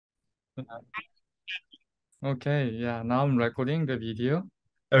Okay, yeah, now I'm recording the video.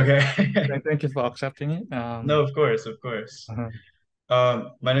 Thank, Okay. thank you for accepting it. No, of course, of course. Uh-huh.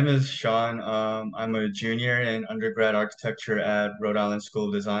 My name is Sean. I'm a junior in undergrad architecture at Rhode Island School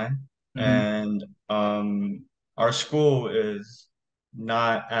of Design. Mhm, And our school is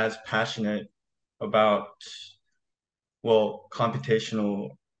not as passionate about, well,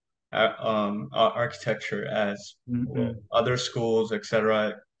 computational architecture as well, mhm. other schools,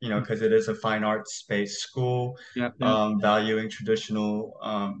 etc. Because it is a fine arts-based school, Yeah, yeah. valuing traditional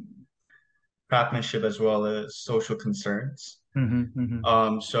craftsmanship as well as social concerns. Mhm,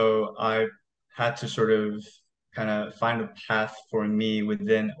 mhm. So I had to sort of kind of find a path for me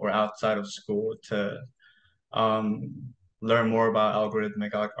within or outside of school to um, learn more about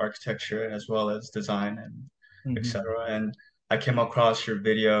algorithmic architecture as well as design and Mhm. etc. And I came across your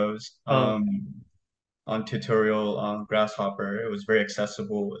videos Oh, on tutorial on Grasshopper. It was very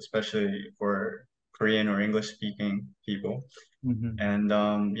accessible, especially for Korean or English speaking people. mhm.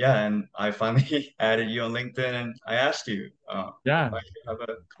 And yeah, and I finally added you on LinkedIn and I asked you if Yeah. I could have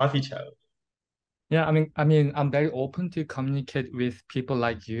a coffee chat. Yeah, I mean, I'm very open to communicate with people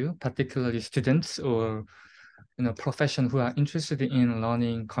like you, particularly students or profession who are interested in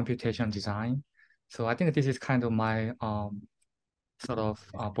learning computation design. So I think this is kind of my sort of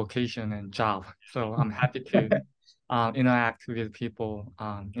vocation and job. So I'm happy to interact with people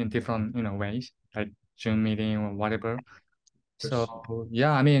in different ways, like Zoom meeting or whatever. So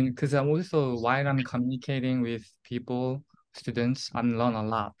yeah, I mean, because I'm also while I'm communicating with people, students, I'm learn a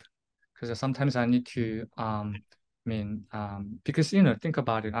lot. Because sometimes I need to because think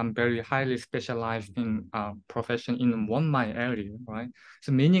about it, I'm very highly specialized in profession in one my area, right?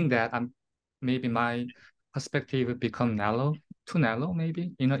 So meaning that I'm maybe my perspective will become narrow, too narrow,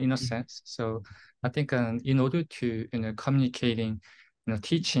 maybe in a sense. So I think in order to communicating,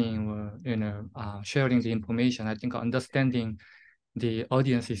 teaching or sharing the information, I think understanding the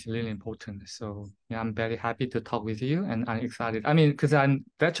audience is really important. So yeah, I'm very happy to talk with you, and I'm excited. I mean, because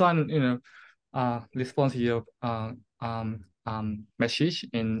that's why I'm respond to your message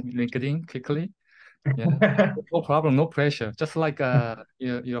in LinkedIn quickly. Yeah, no problem, no pressure. Just like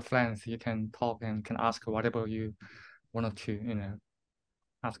your friends, you can talk and can ask whatever you wanted to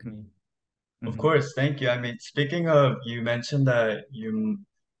ask me. Of Hmm. course, thank you. I mean, speaking of, you mentioned that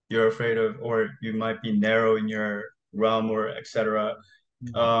you're afraid of, or you might be narrow in your realm or etc.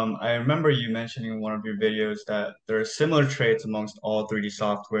 I remember you mentioning in one of your videos that there are similar traits amongst all 3D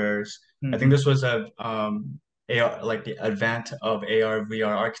softwares. I think Hmm. this was AR, like the advent of AR,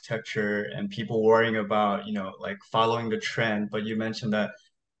 VR architecture and people worrying about, like following the trend. But you mentioned that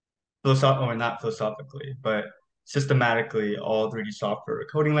or not philosophically, but systematically, all 3D software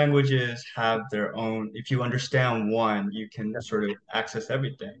coding languages have their own. If you understand one, you can Yeah, sort of access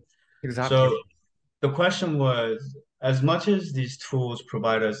everything. exactly. So the question was, as much as these tools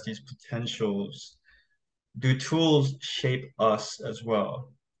provide us these potentials, do tools shape us as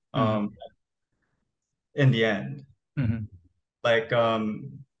well? Hmm. Um, in the end, Hmm. like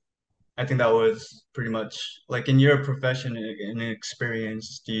I think that was pretty much like in your profession and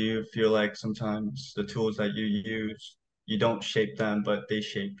experience, do you feel like sometimes the tools that you use, you don't shape them, but they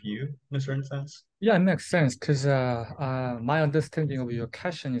shape you in a certain sense? Yeah, it makes sense because my understanding of your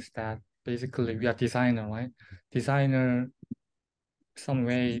question is that basically we are designer, right? Designer some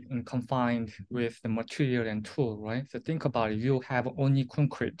way confined with the material and tool, right? So think about it, you have only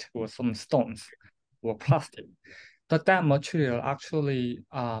concrete or some stones or plastic, but that material actually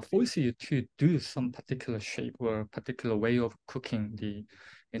forces you to do some particular shape or particular way of cooking the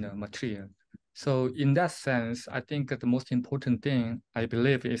material. So in that sense, I think that the most important thing I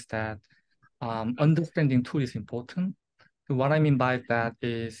believe is that understanding tool is important. So what I mean by that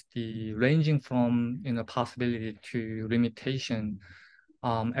is the ranging from possibility to limitation.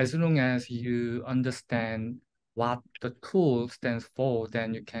 As long as you understand what the tool stands for,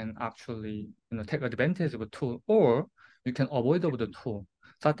 then you can actually take advantage of a tool, or you can avoid of the tool.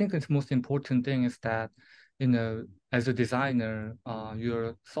 So I think the most important thing is that as a designer,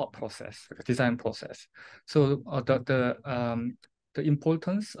 your thought process, like a design process. So the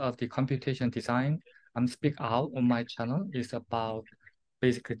importance of the computation design I'm speak out on my channel is about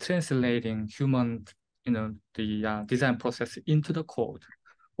basically translating human, the design process into the code.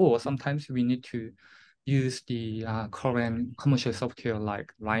 Or sometimes we need to use the current commercial software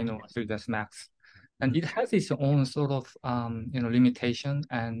like Rhino, 3ds Max. And it has its own sort of, limitation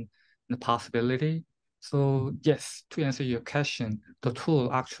and the possibility. So yes, to answer your question, the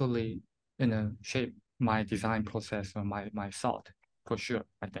tool actually, shape my design process or my thought for sure,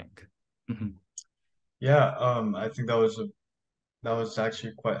 I think. Mhm. Yeah, I think that was That was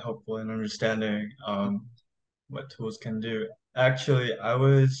actually quite helpful in understanding what tools can do. Actually, I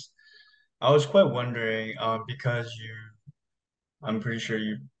was quite wondering because I'm pretty sure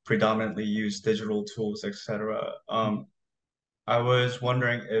you predominantly use digital tools, etc. I was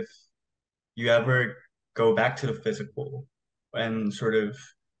wondering if you ever go back to the physical and sort of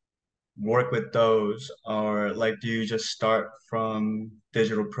work with those, or like do you just start from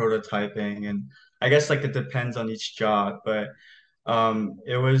digital prototyping? And I guess like it depends on each job, but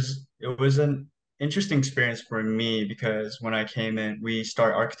it was an interesting experience for me because when I came in, we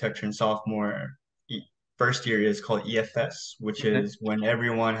start architecture in sophomore. First year is called EFS, which Okay. is when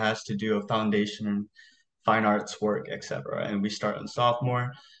everyone has to do a foundation in fine arts work, etc. And we start in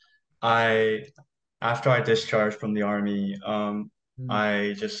sophomore. I After I discharged from the army, Mm.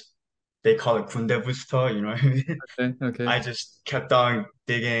 I just they call it 군대 booster, you know what I mean? Okay. Okay. I just kept on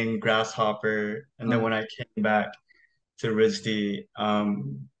digging grasshopper, and then Uh, when I came back to RISD,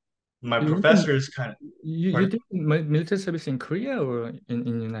 my you did professors kind of, you pardon? did military service in Korea or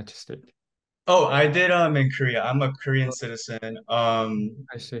in United States? Oh, I did in Korea. I'm a Korean citizen.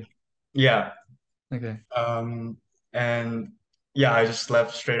 I see. Yeah. Okay. Um, and yeah, I just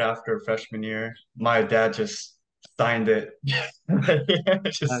left straight after freshman year. My dad just signed it.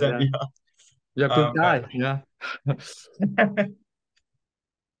 Just sent Yeah. me off. You're a good But guy. Yeah.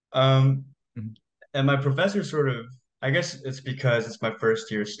 um, Mhm. and my professor sort of, I guess it's because it's my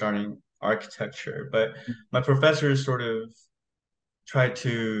first year starting architecture, but my professors sort of tried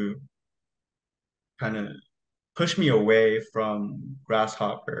to kind of push me away from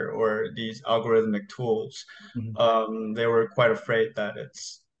Grasshopper or these algorithmic tools. Mhm. They were quite afraid that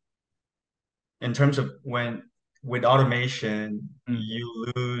it's in terms of when with automation, Mhm. you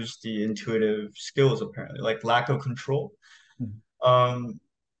lose the intuitive skills apparently, like lack of control. Mhm. Um,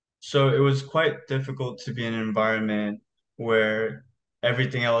 so it was quite difficult to be in an environment where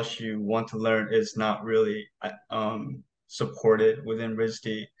everything else you want to learn is not really supported within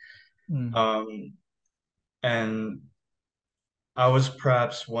RISD. Mhm. Um, and I was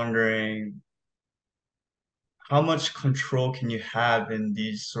perhaps wondering how much control can you have in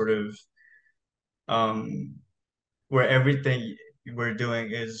these sort of um, where everything we're doing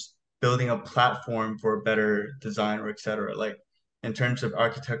is building a platform for better design or et cetera. Like in terms of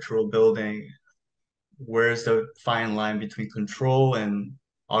architectural building, where's the fine line between control and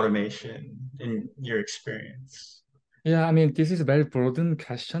automation in your experience? Yeah, I mean, this is a very broad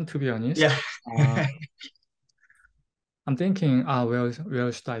question, to be honest. Yeah. I'm thinking,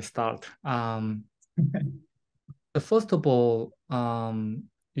 where should I start? First of all,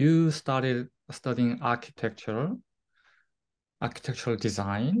 you started studying architectural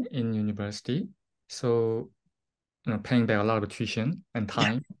design in university. So, paying back a lot of tuition and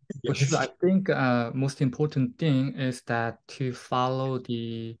time. Because Yes. I think most important thing is that to follow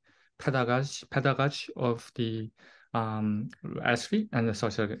the pedagogy of the RISD and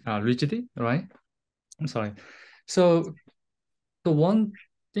sorry, rigidity, right? I'm sorry. So the one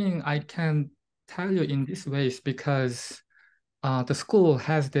thing I can tell you in this way is because the school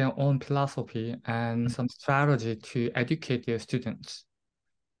has their own philosophy and some strategy to educate their students.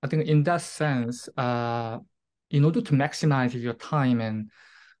 I think in that sense, in order to maximize your time and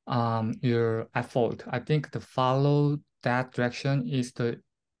your effort, I think to follow that direction is the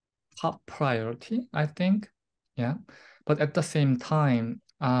top priority, I think. Yeah. But at the same time,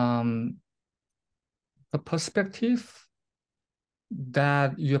 the perspective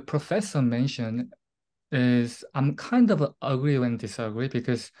that your professor mentioned is I'm kind of agree and disagree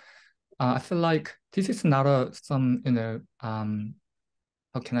because I feel like this is not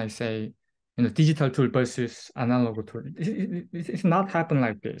how can I say, digital tool versus analog tool. It's not happen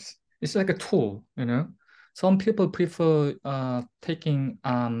like this. It's like a tool. Some people prefer taking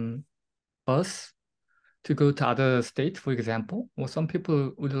bus to go to other state, for example, or some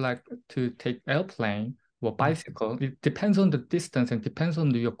people would like to take airplane or bicycle. It depends on the distance and depends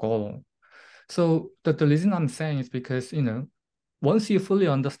on your goal. So the reason I'm saying is because, once you fully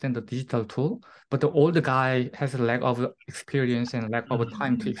understand the digital tool, but the older guy has a lack of experience and lack of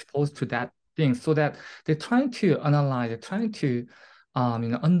time to Mhm. expose to that thing, so that they're trying to analyze, they're trying to,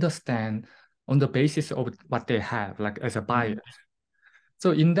 understand on the basis of what they have, like as a bias. Mhm.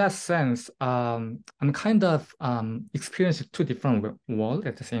 So in that sense, I'm kind of experiencing two different worlds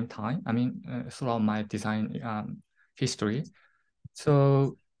at the same time. I mean, throughout my design history.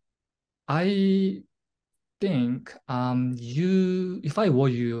 So I think if I were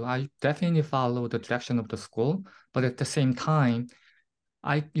you, I definitely follow the direction of the school, but at the same time,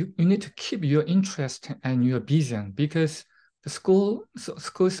 you need to keep your interest and your vision because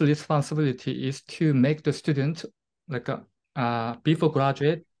school's responsibility is to make the student like before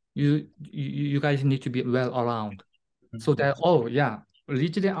graduate, you guys need to be well around. So that, oh yeah,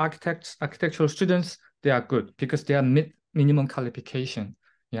 rigid architectural students, they are good because they are minimum qualification.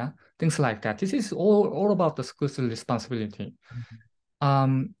 Yeah, things like that. This is all about the school's responsibility.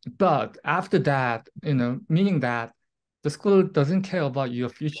 But after that, meaning that the school doesn't care about your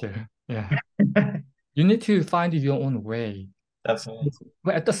future. Yeah. You need to find your own way. Definitely.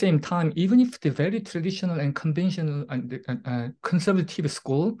 But at the same time, even if the very traditional and conventional and conservative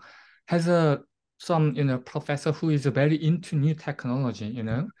school has some professor who is very into new technology,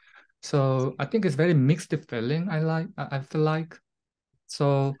 so I think it's very mixed feeling. I feel like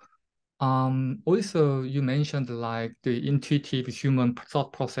so. Also, you mentioned like the intuitive human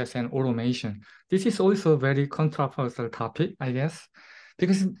thought process and automation. This is also a very controversial topic, I guess,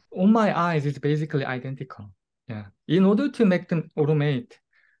 because on my eyes, it's basically identical. Yeah. In order to make them automate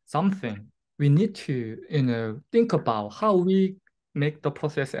something, we need to, think about how we make the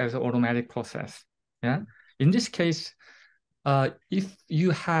process as an automatic process. Yeah. In this case, if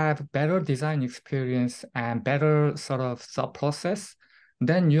you have better design experience and better sort of sub process,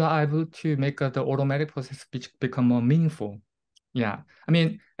 then you are able to make the automatic process become more meaningful. Yeah. I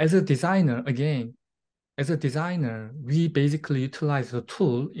mean, as a designer, again, we basically utilize the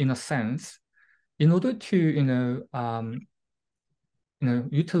tool in a sense in order to,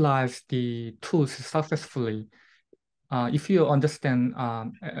 utilize the tools successfully. If you understand,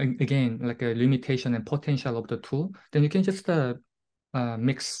 again, like a limitation and potential of the tool, then you can just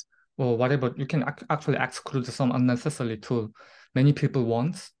mix or whatever. You can actually exclude some unnecessary tool. Many people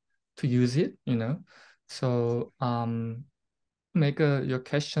want to use it. So make your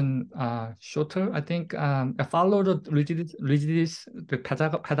question shorter. I think I follow the the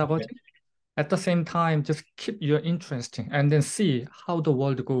pedagogy. Okay. At the same time, just keep your interest and then see how the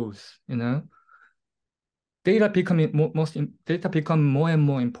world goes. Data become more and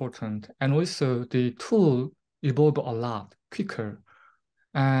more important, and also the tool evolve a lot quicker.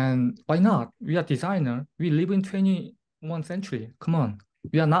 And why not? We are designer. We live in 21st century. Come on,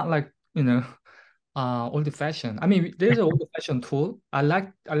 we are not like old fashioned. I mean, there's an old fashioned tool. I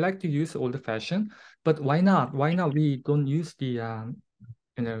like to use old fashioned, but why not? Why not we don't use the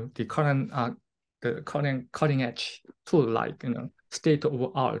current cutting edge tool like state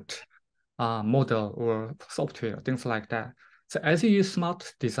of art model or software, things like that. So as you use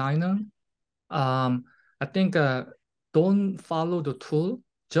smart designer, I think don't follow the tool,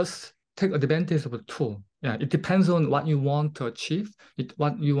 just take advantage of the tool. Yeah, it depends on what you want to achieve,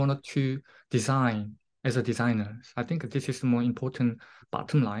 what you want to design as a designer. I think this is the more important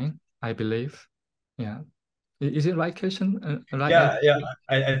bottom line, I believe. Yeah. Is it right question? Right Yeah, answer? yeah,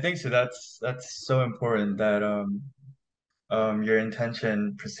 I think so. That's so important that your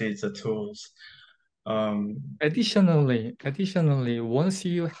intention precedes the tools. Um, Additionally, once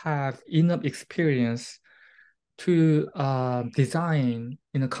you have enough experience to design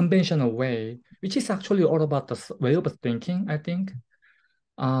in a conventional way, which is actually all about the way of thinking, I think,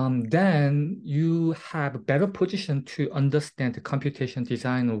 then you have a better position to understand the computation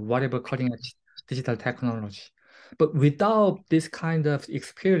design or whatever cutting edge digital technology. But without this kind of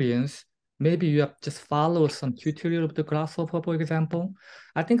experience, maybe you have just follow some tutorial of the Grasshopper, for example.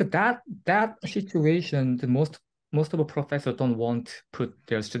 I think that situation, the most of the professors don't want to put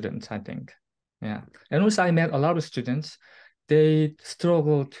their students, I think. Yeah. And also I met a lot of students, they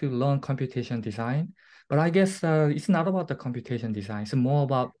struggle to learn computation design, but I guess it's not about the computation design. It's more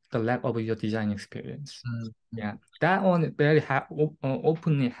about the lack of your design experience. mm, Yeah, that one very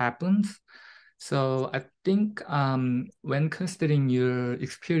openly happens. So I think when considering your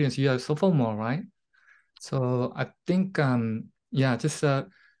experience, you are a sophomore, right? So I think yeah, just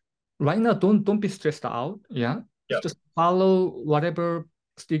right now don't be stressed out. Yeah, yeah. just follow whatever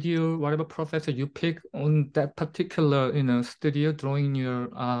studio, whatever professor you pick on that particular studio during your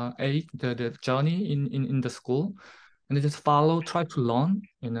the journey in the school, and then just follow, try to learn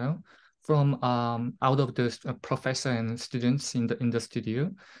from out of the professor and students in the studio.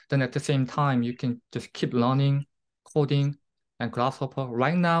 Then at the same time you can just keep learning coding and grasshopper.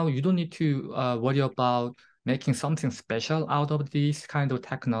 Right now you don't need to worry about making something special out of this kind of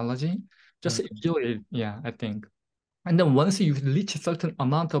technology. Just Mm. enjoy it. Yeah, I think. And then once you reach a certain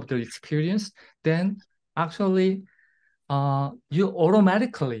amount of the experience, then actually you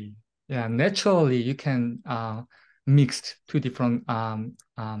automatically, yeah, naturally you can mix two different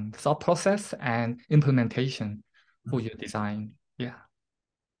thought process and implementation for your design. Yeah.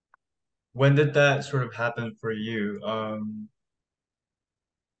 When did that sort of happen for you?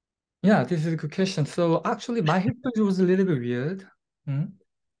 Yeah, this is a good question. So actually my history was a little bit weird. Mm.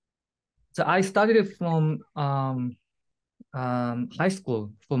 So I started it from high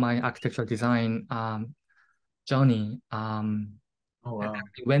school for my architectural design journey. Oh And wow. I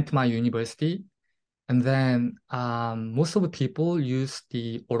went to my university, and then most of the people use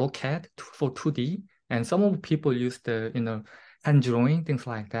the AutoCAD for 2D, and some of the people use the hand drawing things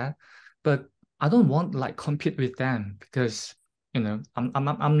like that. But I don't want like compete with them because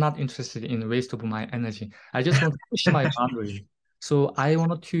I'm not interested in waste of my energy. I just want to push my boundary. So I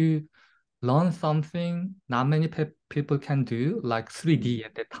wanted to learn something not many people can do, like 3D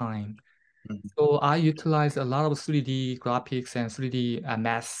at that time. Mhm. So I utilize a lot of 3D graphics and 3D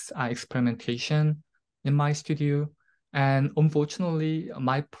math experimentation in my studio. And unfortunately,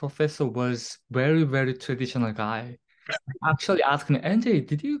 my professor was very, very traditional guy. Actually asked me, NJ,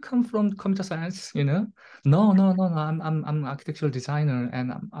 did you come from computer science? No, no, no, no. I'm architectural designer,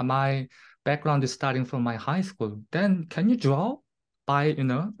 and my background is starting from my high school. Then can you draw by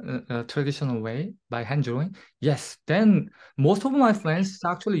a traditional way by hand drawing? Yes. Then most of my friends is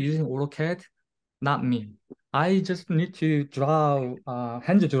actually using AutoCAD, not me. I just need to draw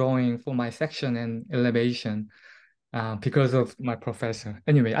hand drawing for my section and elevation because of my professor.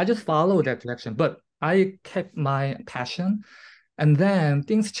 Anyway, I just followed that direction, but I kept my passion. And then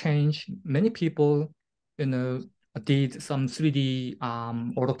things change. Many people, you know, did some 3D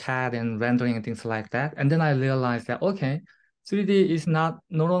AutoCAD and rendering and things like that. And then I realized that, okay, 3D is not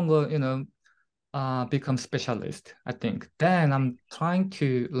no longer, become specialist, I think. Then I'm trying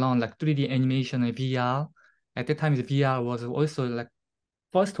to learn like 3D animation and VR. At the time, the VR was also like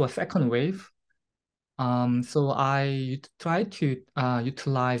first or second wave. So I try to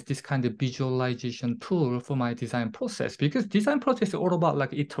utilize this kind of visualization tool for my design process because design process is all about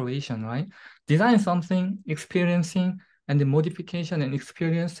like iteration, right? Design something, experiencing, and the modification and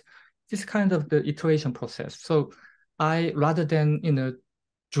experience, this kind of the iteration process. So I rather than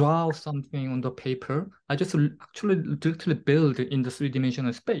draw something on the paper, I just actually directly build in the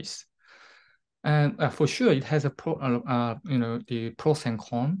three-dimensional space. And for sure, it has a the pros and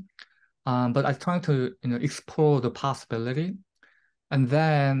cons. But I try to, explore the possibility. And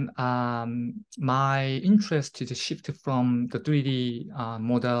then my interest is shifted from the 3D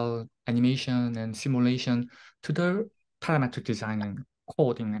model animation and simulation to the parametric designing,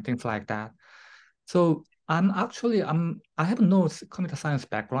 coding, and things like that. So I have no computer science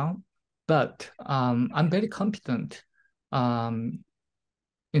background, but I'm very competent, um,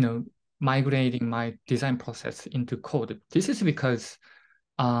 you know, migrating my design process into code. This is because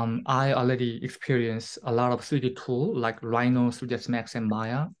I already experienced a lot of 3D tool like Rhino, 3ds Max, and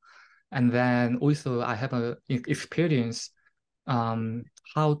Maya. And then also I have a experience um,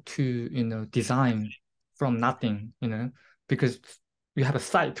 how to, design from nothing, because you have a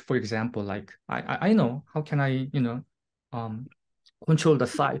site, for example, like I know how can I, um, control the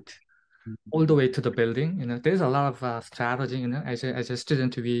site all the way to the building. There's a lot of strategy, as a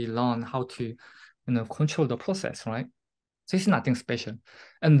student, we learn how to, control the process, right? So it's nothing special.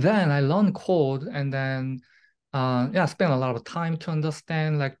 And then I learned code and then yeah, I spent a lot of time to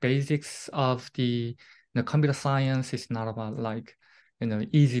understand like basics of the computer science. It's not about like,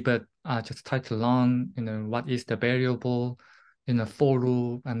 easy, but just try to learn, what is the variable, for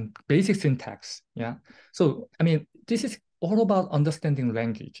loop and basic syntax. Yeah. So, I mean, this is all about understanding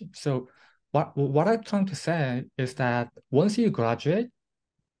language. So what I'm trying to say is that once you graduate,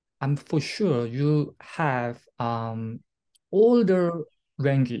 I'm for sure you have older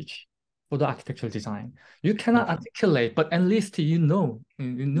language for the architectural design. You cannot Yeah. articulate, but at least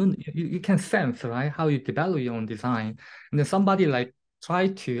you can sense, right, how you develop your own design. And then somebody like try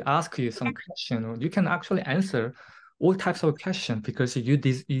to ask you some question, or you can actually answer all types of questions because you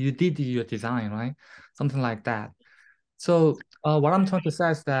did your design, right? Something like that. So what I'm trying to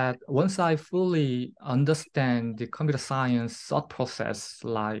say is that once I fully understand the computer science thought process,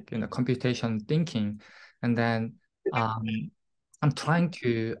 like computation thinking, and then I'm trying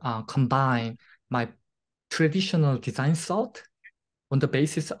to combine my traditional design thought on the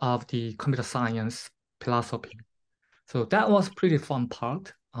basis of the computer science philosophy. So that was pretty fun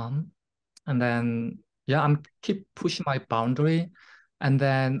part. And then yeah, I'm keep pushing my boundary. And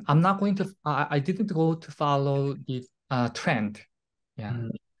then I'm not going to I didn't go to follow the trend. Yeah.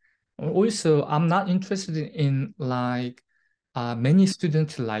 Mhm. Also, I'm not interested in like many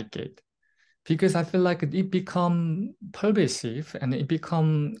students like it because I feel like it become pervasive and it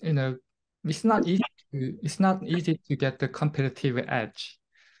become, it's not easy to get the competitive edge,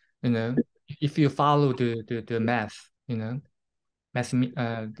 you know, if you follow the math, the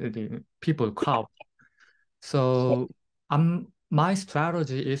people crowd. So my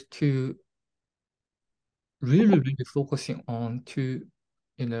strategy is to really, really focusing on to,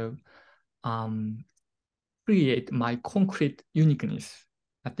 you know, um, create my concrete uniqueness.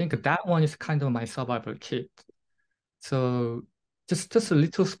 I think that one is kind of my survival kit. So just a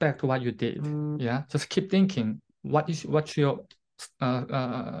little back to what you did. Yeah, just keep thinking. What's your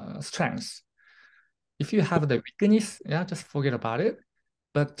strengths? If you have the weakness, yeah, just forget about it.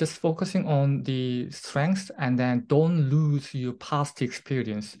 But just focusing on the strengths and then don't lose your past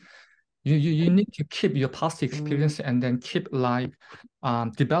experience. You need to keep your past experience and then keep like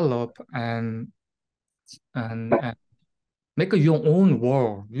develop and make your own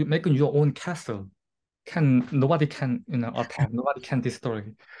world. You make your own castle. Nobody can attack. Nobody can destroy.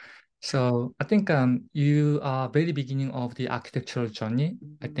 So I think you are very beginning of the architectural journey,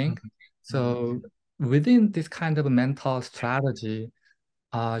 I think. So within this kind of mental strategy,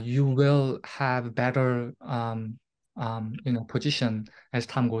 you will have better position as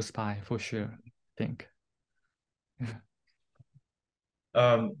time goes by for sure, I think. Yeah.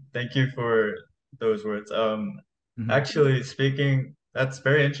 Thank you for those words. Mhm. Actually speaking, that's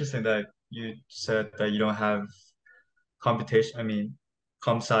very interesting that you said that you don't have comp sci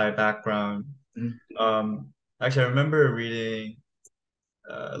background. Mhm. Actually, I remember reading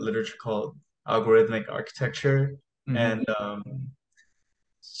literature called algorithmic architecture, Mhm. and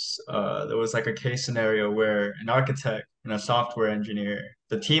there was like a case scenario where an architect and a software engineer,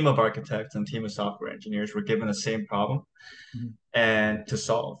 the team of architects and team of software engineers were given the same problem Mhm. and to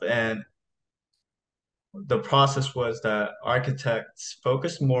solve. And the process was that architects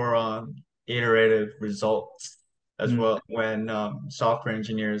focused more on iterative results as Mhm. well when software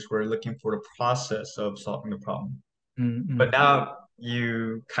engineers were looking for the process of solving the problem. But Mhm. now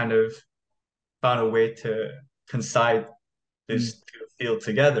you kind of found a way to concise Mhm. this two field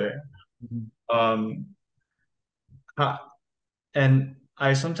together. Mhm. Um, and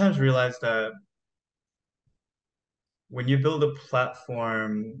I sometimes realize that when you build a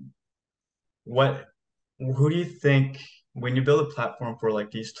platform, what who do you think when you build a platform for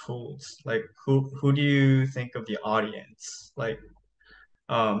like these tools, like who do you think of the audience? Like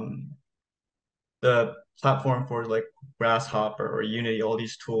um the platform for like Grasshopper or Unity, all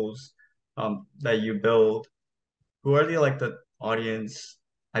these tools that you build, who are the like the audience?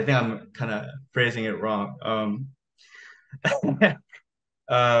 I think I'm kind of phrasing it wrong. Um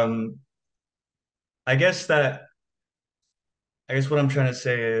I guess that I guess what I'm trying to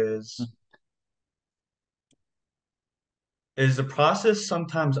say is the process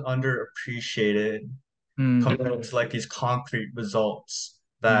sometimes underappreciated Mhm. compared to like these concrete results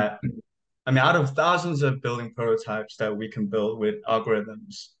Mhm. that I mean, out of thousands of building prototypes that we can build with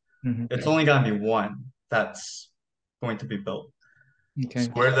algorithms, Mhm. it's only gonna be one that's going to be built. So Okay.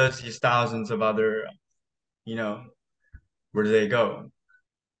 where does these thousands of other, you know, where do they go?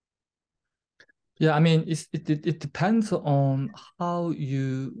 Yeah, I mean, it depends on how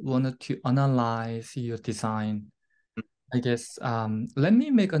you wanted to analyze your design. I guess let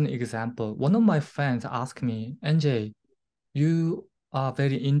me make an example. One of my friends asked me, NJ, you are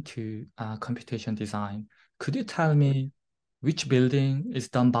very into computation design. Could you tell me which building is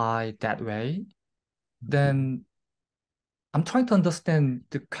done by that way? Then I'm trying to understand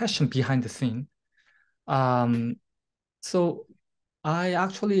the question behind the scene. Um, so I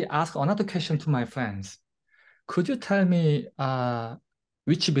actually asked another question to my friends. Could you tell me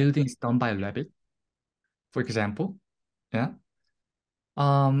which building is done by Revit, for example? Yeah.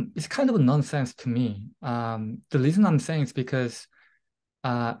 It's kind of nonsense to me. The reason I'm saying is because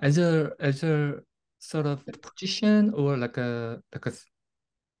as a sort of position or like a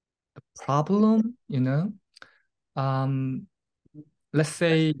problem, um, let's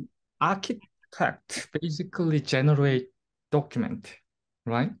say architect basically generate document,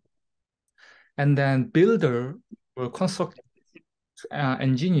 right? And then builder or construct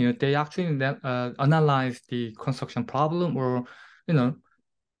engineer, they actually analyze the construction problem or you know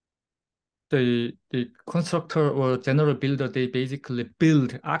the constructor or general builder, they basically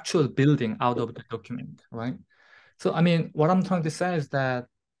build actual building out of the document, right? So I mean, what I'm trying to say is that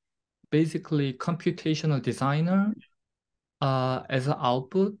basically computational designer, as an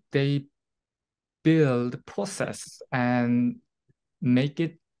output, they build process and make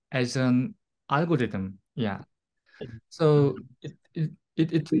it as an algorithm. Yeah. So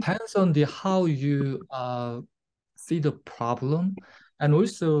it depends on the how you see the problem. And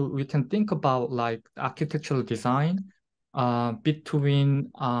also we can think about like architectural design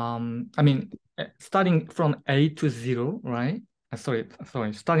between I mean starting from A to zero, right? Sorry,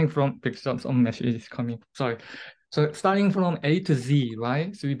 starting from because some message is coming. Sorry. So starting from A to Z,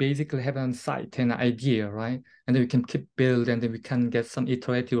 right? So we basically have a site, an idea, right? And then we can keep build and then we can get some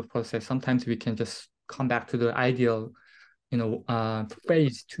iterative process. Sometimes we can just come back to the ideal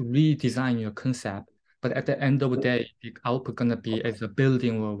phase to redesign your concept. but at the end of the day, the output gonna be as a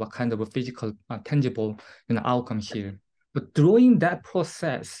building or what kind of a physical, tangible, outcome here. But during that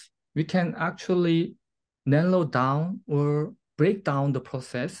process, we can actually narrow down or break down the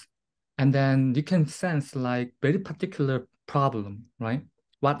process, and then you can sense like very particular problem, right?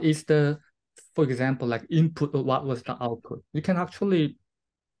 What is the, for example, like input or what was the output? You can actually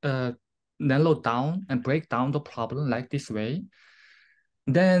narrow down and break down the problem like this way.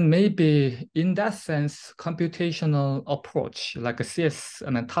 Then maybe in that sense, computational approach, like a CS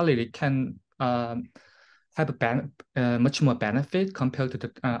mentality can have much more benefit compared to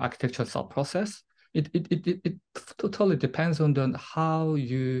the architectural sub process. It totally depends on how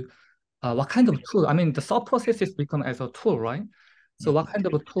you, what kind of tool. I mean, the sub processes become as a tool, right? So what kind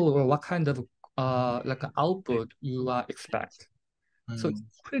of a tool or what kind of like an output you expect. So it's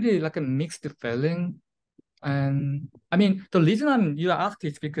pretty like a mixed feeling. And I mean, the reason you asked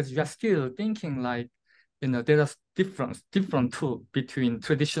is because you are still thinking like, there are different tool between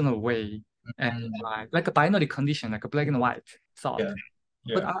traditional way and like a binary condition, like a black and white thought. Yeah.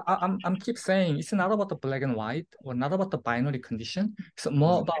 But Yeah. I'm keep saying it's not about the black and white or not about the binary condition. It's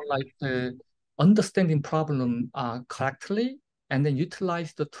more about like the understanding problem correctly and then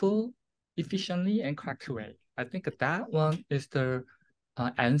utilize the tool efficiently and correct way. I think that one is the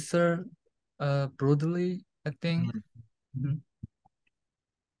answer broadly, I think. Mhm.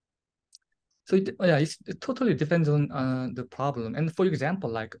 So it totally depends on the problem. And for example,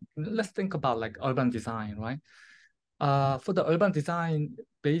 like let's think about like urban design, right? For the urban design,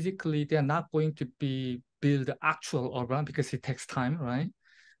 basically they're not going to be build actual urban because it takes time, right?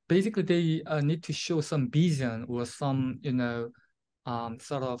 Basically, they need to show some vision or some,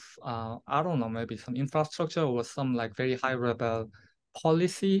 sort of, I don't know, maybe some infrastructure or some like very high level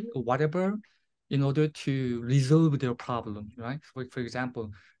policy or whatever in order to resolve their problem, right? For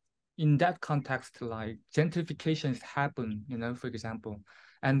example, in that context, like gentrifications happen, for example,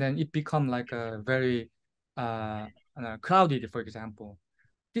 and then it become like a very crowded, for example.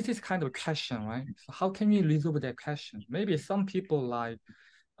 This is kind of a question, right? So how can we resolve that question? Maybe some people like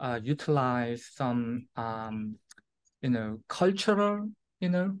utilize some cultural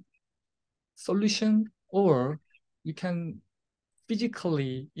solution, or you can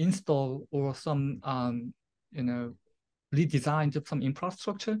physically install or some redesign of some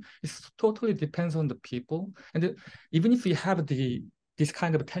infrastructure. It totally depends on the people. And even if you have this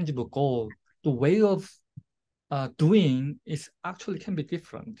kind of tangible goal, the way of doing is actually can be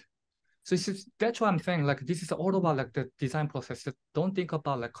different. So that's why I'm saying like this is all about like the design process. Just don't think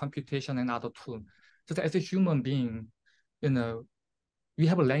about like computation and other tool. Just as a human being, we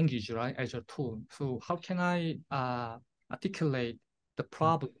have a language, right, as a tool. So how can I articulate the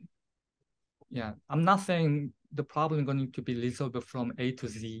problem? Yeah, I'm not saying the problem is going to be resolved from A to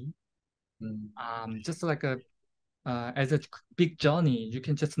Z. Just like as a big journey, you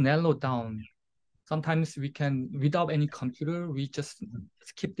can just narrow down. Sometimes we can, without any computer, we just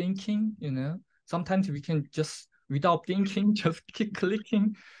keep thinking, Sometimes we can just, without thinking, just keep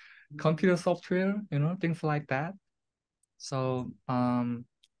clicking computer software, things like that. So,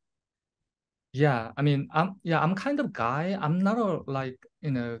 yeah, I mean, I'm kind of guy. I'm not a like,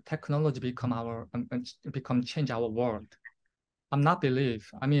 technology become change our world. I'm not believe.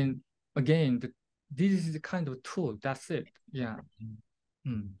 I mean, again, this is the kind of tool. That's it. Yeah.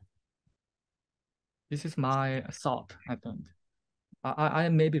 Mm. This is my thought, I think. I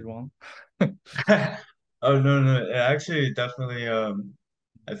may be wrong. Oh no, no. Actually, definitely.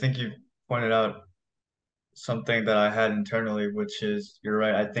 I think you pointed out something that I had internally, which is you're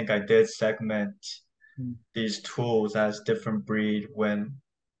right. I think I did segment Mm. these tools as different breed when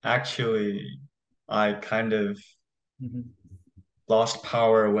actually I kind of Mhm. lost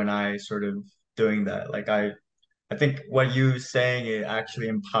power when I sort of doing that. Like I think what you saying it actually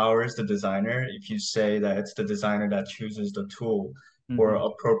empowers the designer if you say that it's the designer that chooses the tool for Mhm.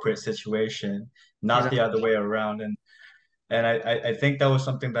 appropriate situation, not the Exactly. other way around. And I think that was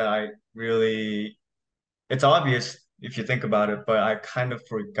something that I really it's obvious if you think about it, but I kind of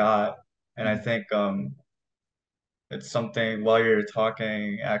forgot. And I Mhm. think it's something while you're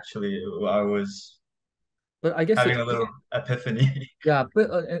talking, actually, I was But I guess having a little epiphany. yeah, but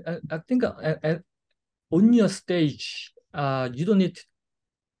I think on your stage, you don't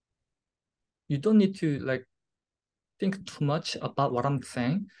need to like think too much about what I'm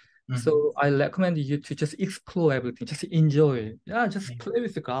saying. Mhm. So I recommend you to just explore everything, just enjoy it. Yeah, just play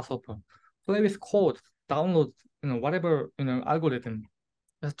with the grasshopper, play with code, download, whatever, algorithm.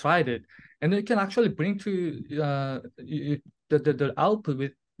 Just tried it, and you can actually bring to the output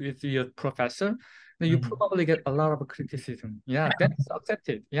with your professor. Then you Mhm. probably get a lot of criticism. Yeah, that's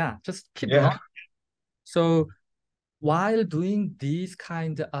accepted. Yeah, just keep Yeah. learning. So while doing these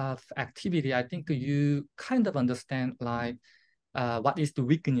kind of activity, I think you kind of understand like what is the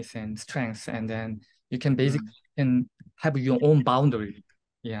weakness and strengths, and then you can basically Mm, can have your own boundary,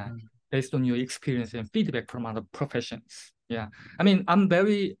 yeah, mm, based on your experience and feedback from other professions. Yeah, I mean, I'm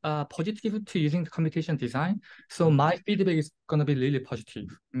very positive to using the communication design, so mm, my feedback is gonna be really positive.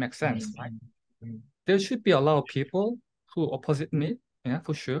 Makes sense, right? mm, mm, There should be a lot of people who opposite me, yeah,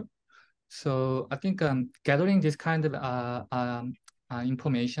 for sure. So I think gathering this kind of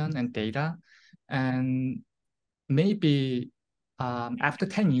information and data, and maybe after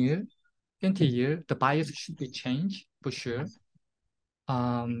 10 years, 20 years, the bias should be changed for sure.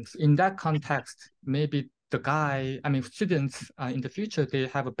 In that context, maybe students in the future, they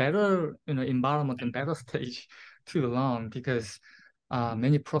have a better, environment and better stage to learn because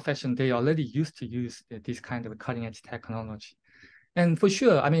many professions, they already used to use this kind of cutting edge technology. And for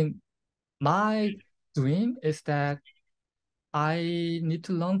sure, I mean, my dream is that I need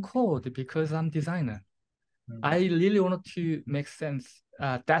to learn code because I'm designer. mm, I really wanted to make sense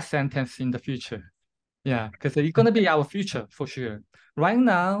that sentence in the future. Yeah, because it's gonna be our future for sure. Right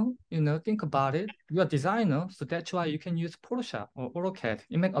now, think about it. You're a designer, so that's why you can use Photoshop or AutoCAD.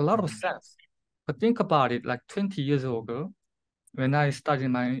 It makes a lot of mm. sense. But think about it, like 20 years ago, when I started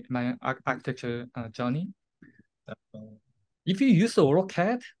my architecture journey, if you use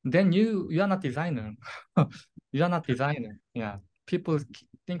AutoCAD, then you are not designer. You are not designer. Yeah. People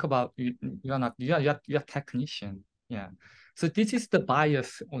think about you, you're technician. Yeah. So this is the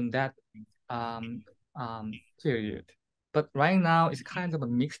bias on that period. But right now it's kind of a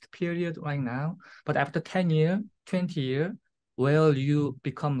mixed period right now. But after 10 year, 20 year, well, you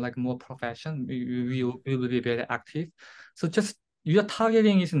become like more profession, you will be very active. So just your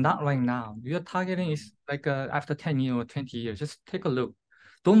targeting is not right now. Your targeting is like after 10 years or 20 years. Just take a look.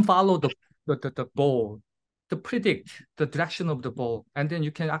 Don't follow the ball. To predict the direction of the ball. And then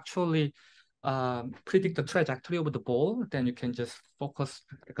you can actually predict the trajectory of the ball. Then you can just focus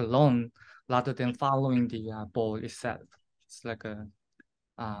like alone rather than following the ball itself. It's like a,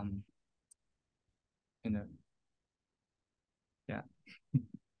 um, you know, yeah.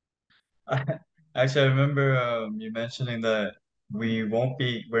 Actually, I remember you mentioning that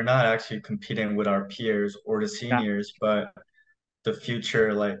we're not actually competing with our peers or the Yeah, seniors, but the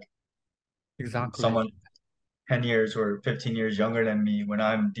future, like exactly. someone 10 years or 15 years younger than me when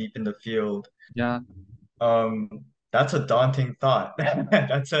I'm deep in the field. Yeah. Um, that's a daunting thought.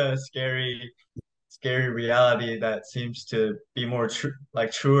 That's a scary reality that seems to be more true,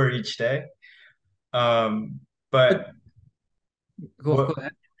 like truer each day. Um, But but go what,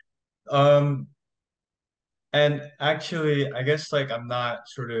 ahead. um, and actually, I guess like I'm not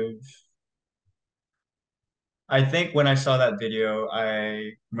sort of, I think when I saw that video,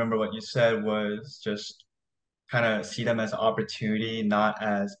 I remember what you said was just kind of see them as opportunity, not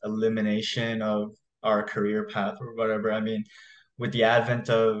as elimination of our career path or whatever. I mean, with the advent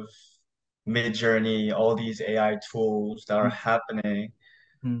of Mid-Journey, all these AI tools that are Mm, happening,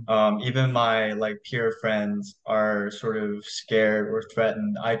 mm, even my like peer friends are sort of scared or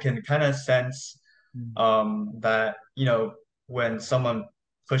threatened. I can kind of sense mm, that, when someone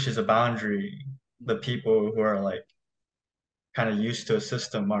pushes a boundary, the people who are like kind of used to a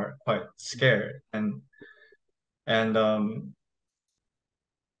system are quite scared. And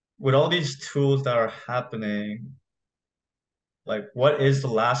with all these tools that are happening, like what is the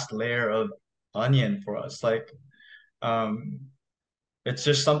last layer of onion for us? Like, um, it's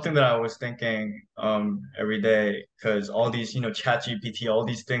just something that I was thinking every day because all these, chat GPT, all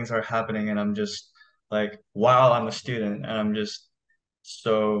these things are happening and I'm just like, wow, I'm a student and I'm just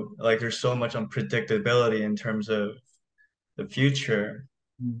so like there's so much unpredictability in terms of the future.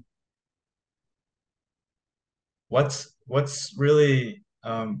 mm. What's really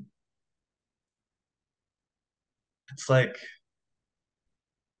it's like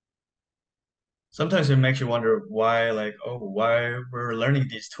sometimes it makes you wonder why like, oh, why we're learning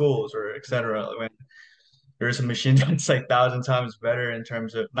these tools or etc. when there's a machine that's like thousand times better in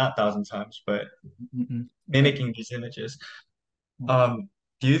terms of not thousand times, but Mm, mm. Yeah. mimicking these images. Mm. Um,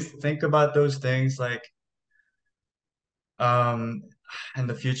 do you think about those things like um and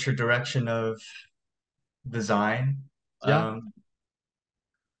the future direction of design? Yeah. Um,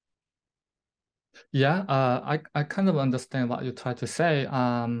 Yeah. I kind of understand what you try to say.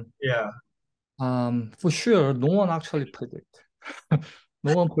 yeah, For sure, no one actually predict.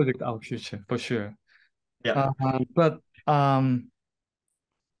 No one predict our future for sure. yeah. But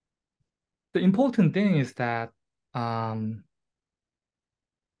the important thing is that I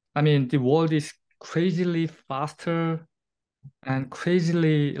mean the world is crazily faster and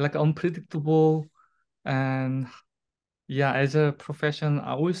crazily like unpredictable. And yeah, as a profession,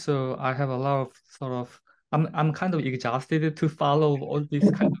 I have a lot of sort of I'm kind of exhausted to follow all these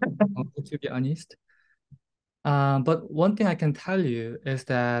kind of to be honest. But one thing I can tell you is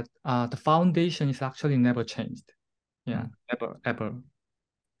that the foundation is actually never changed. Yeah, never, ever.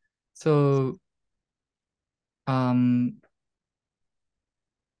 So there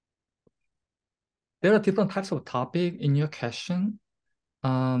are different types of topic in your question.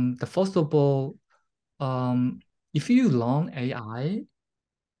 The first of all, if you learn AI,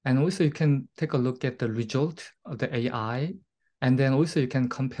 and also you can take a look at the result of the AI, and then also you can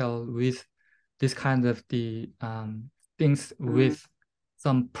compare with this kind of the things with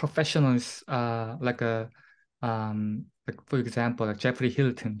some professionals, like for example, like Jeffrey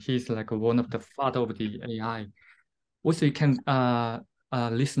Hilton. He's like one of the father of the AI. Also, you can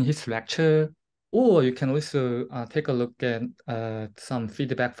listen his lecture, or you can also take a look at some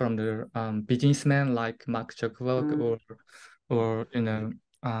feedback from the businessmen like Mark Zuckerberg or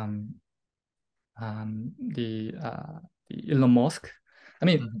um, the Elon Musk. I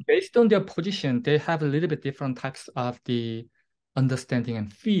mean, based on their position, they have a little bit different types of the understanding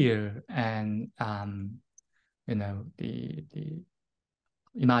and fear and the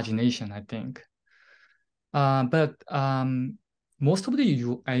imagination, I think. But most of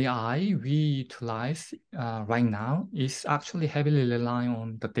the AI we utilize right now is actually heavily relying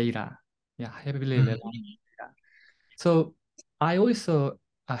on the data. Yeah, heavily relying on data. So I also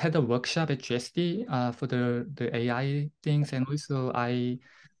had a workshop at GSD for the AI things, and also I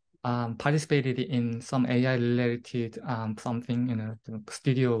participated in some AI related something, the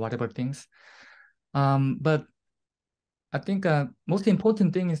studio, whatever things. But I think most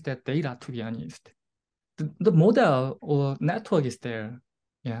important thing is that data, to be honest. The model or network is there.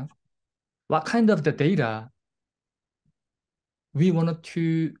 Yeah. What kind of the data we wanted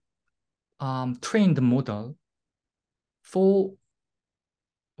to train the model for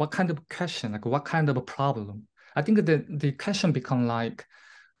what kind of question, like what kind of a problem? I think the question become like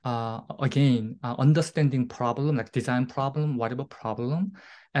again understanding problem, like design problem, whatever problem,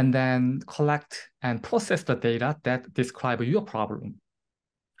 and then collect and process the data that describe your problem.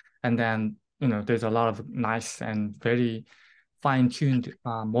 And then there's a lot of nice and very fine-tuned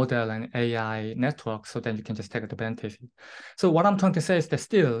model and AI network, so then you can just take advantage. So what I'm trying to say is that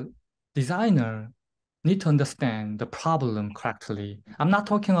still designer need to understand the problem correctly. I'm not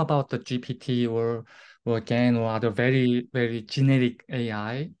talking about the GPT or again or other very, very generic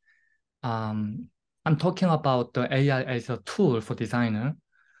AI. I'm talking about the AI as a tool for designer.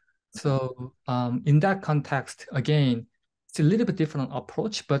 So in that context, again, it's a little bit different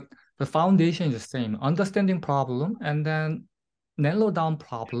approach, but the foundation is the same. Understanding problem and then narrow down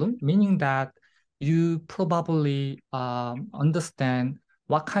problem, meaning that you probably understand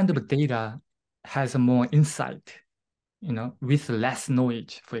what kind of data has a more insight, with less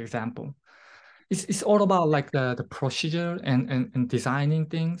knowledge, for example. It's all about like the procedure and designing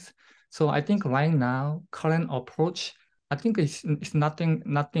things. So I think right now, current approach, I think it's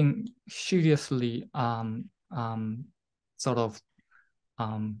nothing seriously sort of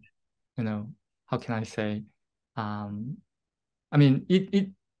you know how can I say I mean it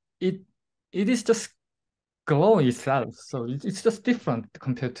it is just growing itself. So it's just different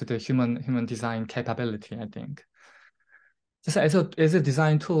compared to the human design capability, I think. Just as a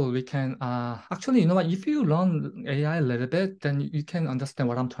design tool, we can actually, you know what, if you learn AI a little bit, then you can understand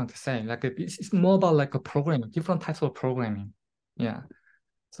what I'm trying to say. Like it's more about like a programming, different types of programming. Yeah.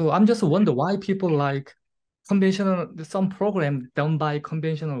 So I'm just wonder why people like some program done by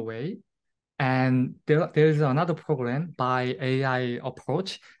conventional way, and there is another program by AI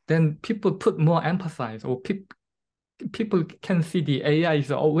approach. Then people put more emphasis, or people can see the AI is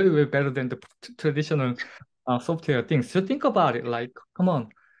way, way better than the traditional software things. So think about it, like, come on,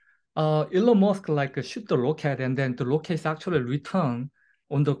 Elon Musk like shoot the rocket and then the rockets actually return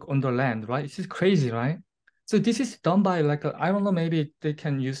on the land, right? It's just crazy, right? So this is done by like I don't know, maybe they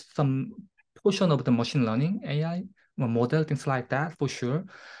can use some portion of the machine learning AI model, things like that for sure.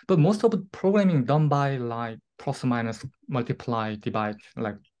 But most of the programming done by like plus minus multiply divide,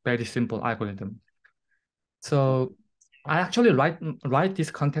 like very simple algorithm. So I actually write this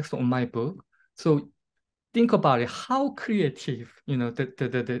context on my book. So think about it, how creative,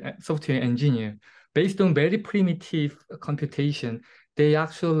 the software engineer, based on very primitive computation, they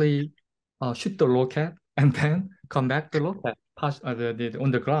actually shoot the rocket and then come back the rocket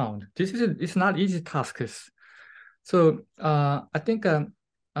on the ground. It's not easy tasks. So I think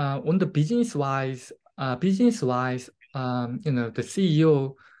on the business wise, the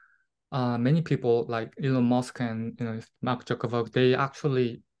CEO, many people like Elon Musk and Mark Zuckerberg, they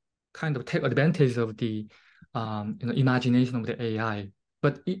actually kind of take advantage of the imagination of the AI.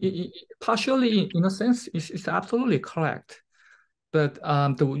 But partially, in a sense, it's absolutely correct. But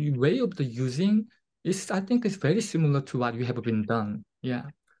the way of the using is, I think, is very similar to what you have been done. Yeah.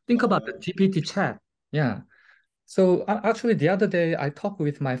 Think about the GPT chat. Yeah. So actually, the other day I talked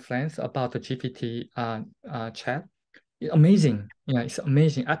with my friends about the GPT chat. Amazing. Yeah, it's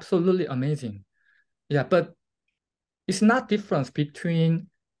amazing. Absolutely amazing. Yeah, but it's not difference between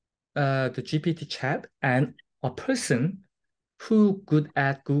the GPT chat and a person who good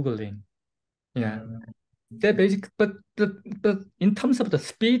at Googling. Yeah. They're basic, but in terms of the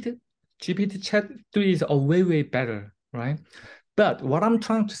speed, GPT chat 3 is a way better, right? But what I'm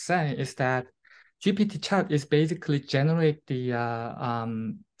trying to say is that GPT chat is basically generate the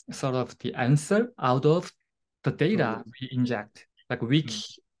sort of the answer out of the data we inject, like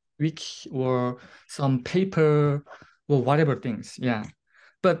wiki or some paper or whatever things. Yeah.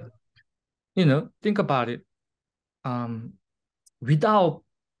 But think about it. Without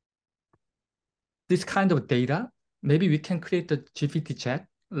this kind of data, maybe we can create the GPT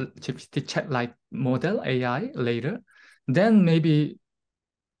chat like model AI later. Then maybe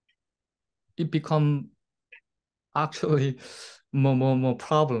it become actually more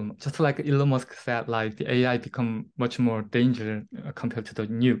problem. Just like Elon Musk said, like the AI become much more dangerous compared to the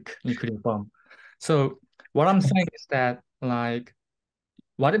nuclear bomb. So what I'm saying is that like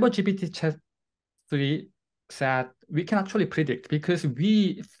whatever GPT chat 3 said, we can actually predict because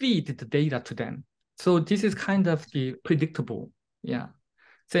we feed the data to them. So this is kind of the predictable. Yeah.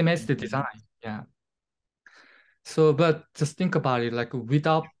 Same as the design. Yeah. So, but just think about it, like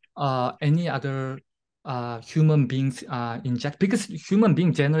without any other human beings inject, because human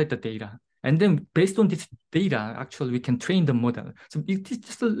beings generate the data. And then based on this data, actually we can train the model. So it is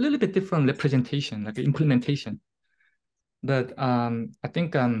just a little bit different representation, like implementation. But I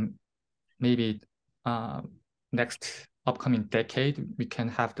think maybe next upcoming decade, we can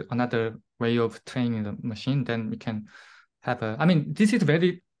have another way of training the machine. Then we can have I mean, this is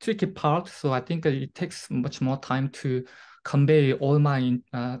very tricky part. So I think it takes much more time to convey all my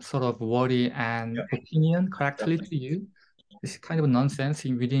sort of worry and opinion correctly to you. It's kind of nonsense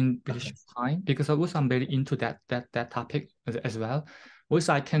within very short time because also I'm very into that topic as well.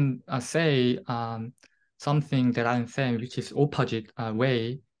 Also, I can say something that I'm saying, which is opposite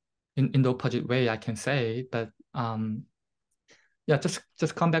way in the opposite way I can say, but yeah,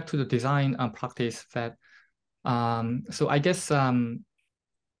 just come back to the design practice that so I guess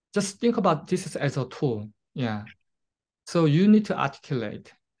just think about this as a tool. Yeah. So you need to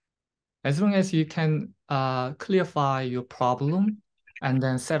articulate. As long as you can clarify your problem and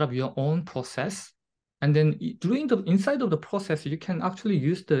then set up your own process. And then during the inside of the process, you can actually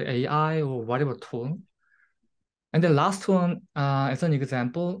use the AI or whatever tool. And the last one, as an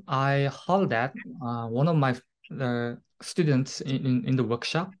example, I heard that one of my students in the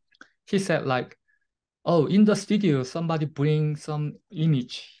workshop, he said like, oh, in the studio, somebody bring some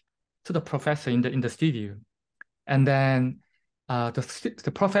image to the professor in the studio. And then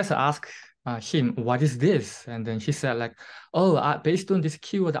the professor asked him, what is this? And then he said like, oh, based on this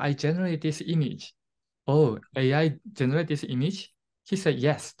keyword, I generate this image. Oh, AI generate this image? He said,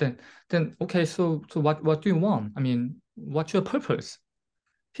 yes. Then okay, so what do you want? I mean, what's your purpose?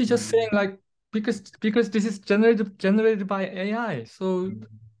 He's just saying like, because this is generated by AI. So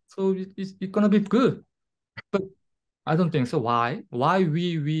it's gonna be good. But I don't think so. Why? Why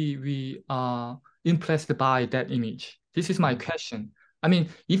we are impressed by that image? This is my question. I mean,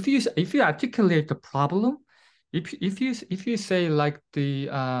 if you articulate the problem, if you say like the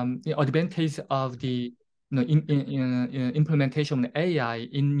advantage of the implementation of AI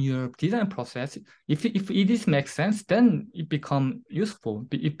in your design process, if it is makes sense, then it become useful.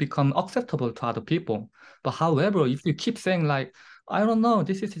 It become acceptable to other people. But however, if you keep saying like, I don't know,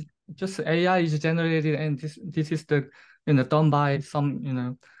 this is just AI is generated and this is the done by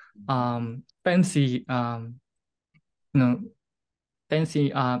some fancy you know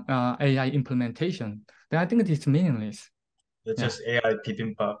fancy AI implementation, then I think it is meaningless. It's Yeah. just AI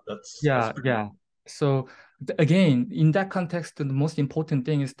bibimbap. That's Yeah, pretty yeah. So again, in that context, the most important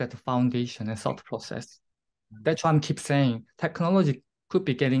thing is that the foundation and thought process. That's why I keep saying technology could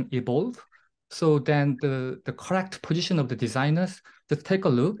be getting evolved. So then the correct position of the designers, just take a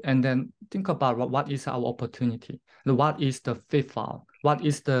look and then think about what is our opportunity, and what is the pitfall, what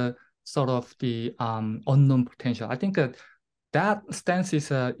is the sort of the unknown potential. I think that stance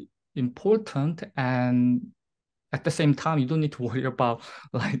is important, and at the same time, you don't need to worry about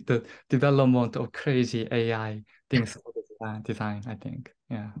like the development of crazy AI things for the design, I think.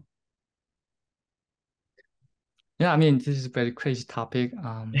 Yeah. Yeah, I mean, this is a very crazy topic.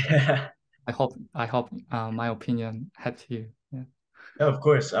 Yeah. I hope my opinion helps you. Yeah. No, of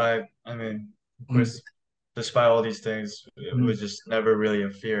course. I mean, of Mm, course, despite all these things, it mm, was just never really a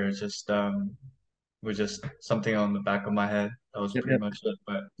fear. It's just was just something on the back of my head. That was yep, pretty yep. much it.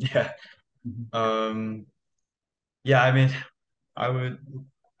 But yeah. Mhm. Um yeah, I mean, I would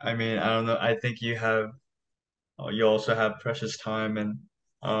I don't know. I think you also have precious time and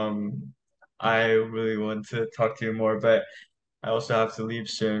um I really want to talk to you more, but I also have to leave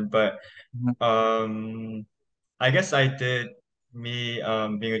soon. But Mhm. um I guess I did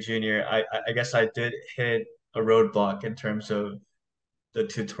being a junior, I guess I did hit a roadblock in terms of the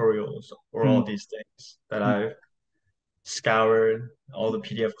tutorials or Mm, all these things that mm. I've scoured, all the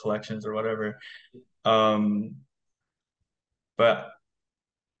PDF collections or whatever. Um, but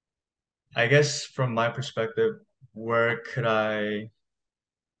I guess from my perspective, where could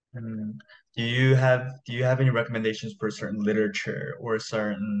hmm, do you have any recommendations for certain literature or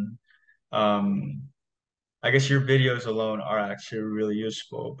certain um I guess your videos alone are actually really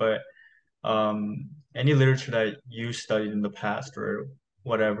useful, but any literature that you studied in the past or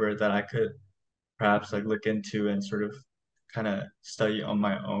whatever that I could perhaps like look into and sort of kind of study on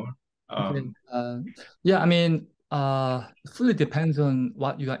my own. Okay. Um, Yeah, I mean, it fully depends on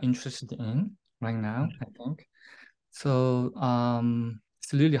what you are interested in right now, I think. So,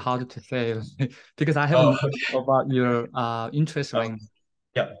 it's really hard to say because I haven't oh, known about your interest oh, right now.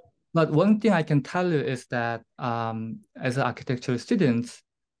 yeah, But one thing I can tell you is that as an architectural student,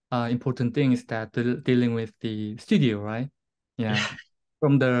 important thing is that dealing with the studio, right? Yeah, yeah,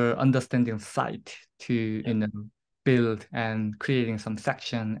 from the understanding site to yeah, build and creating some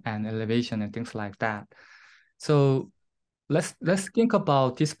section and elevation and things like that. So let's think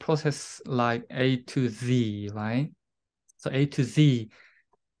about this process like A to Z, right? So A to Z,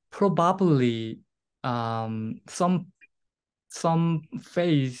 probably some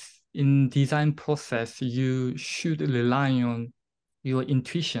phase in design process, you should rely on your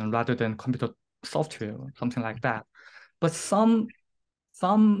intuition rather than computer software or something like that. But some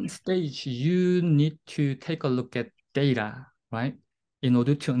stage you need to take a look at data, right? In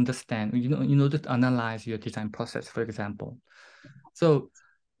order to understand, in order to analyze your design process, for example. So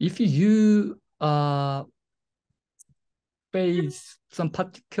if you phase, some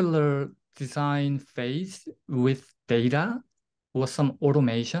particular design phase with data or some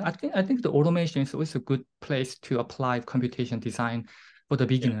automation. I think the automation is always a good place to apply computation design for the yeah,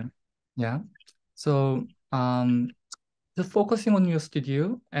 beginner. Yeah. So just focusing on your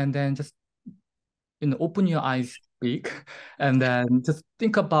studio and then just open your eyes big and then just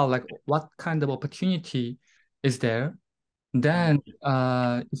think about like what kind of opportunity is there. mm, Then,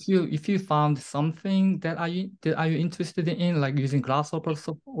 if you found something that are you interested in, like using Grasshopper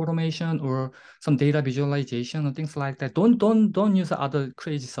automation or some data visualization or things like that, don't use other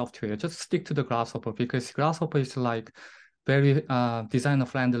crazy software. Just stick to the Grasshopper because Grasshopper is like very designer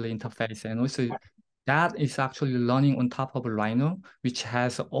friendly interface, and also that is actually running on top of Rhino, which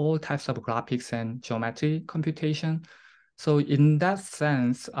has all types of graphics and geometry computation. So in that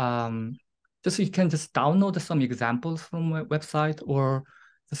sense, just you can just download some examples from a website or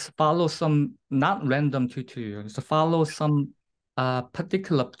just follow some not random tutorials. Just follow some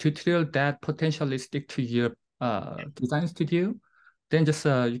particular tutorial that potentially stick to your design studio. Then just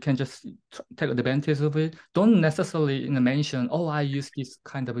you can just take advantage of it. Don't necessarily mention, oh, I use this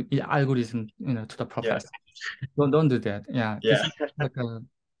kind of algorithm, to the yeah, professor. Don't do that. Yeah, this yeah, is like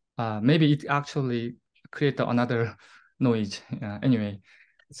a maybe it actually create another noise. Yeah, anyway,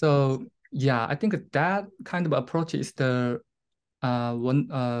 so yeah, I think that kind of approach is the one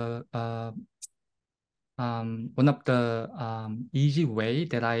of the easy way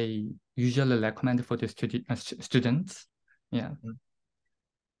that I usually recommend for the students. Yeah. mm.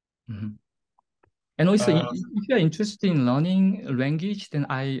 Mhm. And also, Uh, if you are interested in learning language, then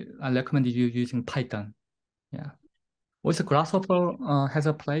I recommend you using Python. Yeah. Also, Grasshopper has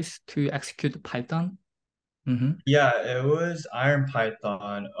a place to execute Python. Mm-hmm. yeah, it was Iron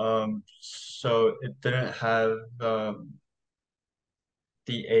Python. So it didn't have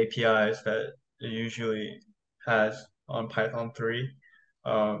the APIs that it usually has on Python 3.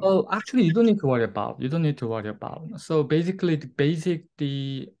 Um, Oh, actually, you don't need to worry about. You don't need to worry about. So basically,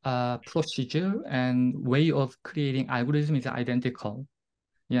 the procedure and way of creating algorithm is identical.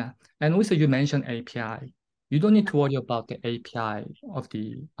 Yeah, and also you mentioned API. You don't need to worry about the API of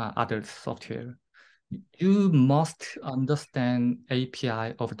the other software. You must understand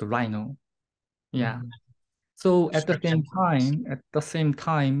API of the Rhino. Yeah. mhm. So Description. at the same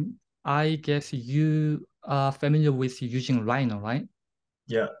time, I guess you are familiar with using Rhino, right?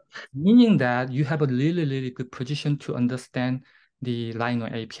 Yeah. Meaning that you have a really, really good position to understand the Rhino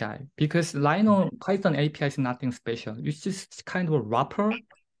API because Rhino Python API is nothing special. It's just kind of a wrapper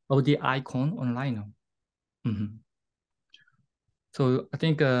of the icon on Rhino. Mhm. So I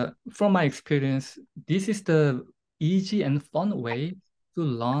think from my experience, this is the easy and fun way to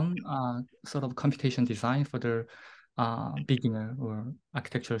learn sort of computation design for the beginner or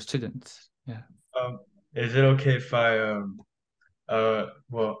architectural students. Yeah. Um, is it okay if I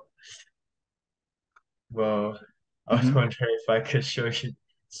well, I was Mhm. wondering if I could show you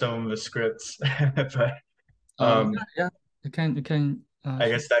some of the scripts, but Yeah, yeah. You can I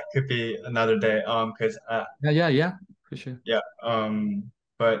guess that could be another day. Because yeah, for sure. yeah,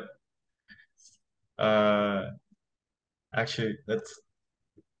 but uh, actually, that's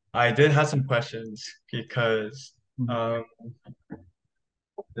I did have some questions because Mhm.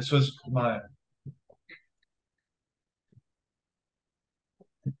 this was my.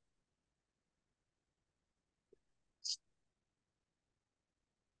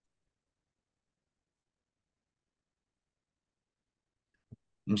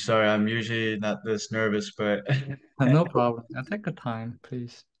 I'm sorry, I'm usually not this nervous, but No problem. Take your time,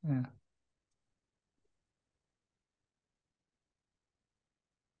 please. Yeah.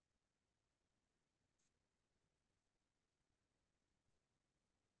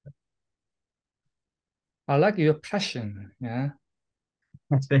 I like your passion. Yeah.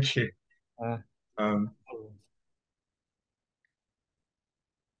 thank you. Uh, Um,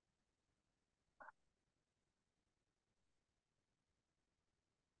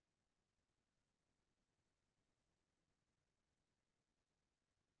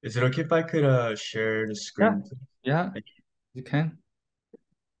 is it okay if I could share the yeah, screen? yeah, Thank you can.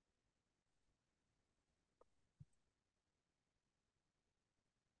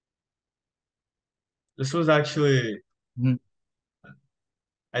 This was actually Mhm.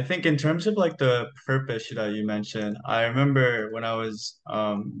 I think in terms of like the purpose that you mentioned, I remember when I was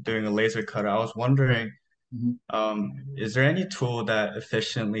doing a laser cutter, I was wondering, Mhm. is there any tool that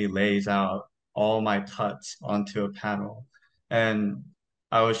efficiently lays out all my cuts onto a panel? And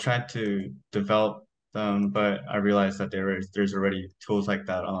I was trying to develop them, but I realized that there's already tools like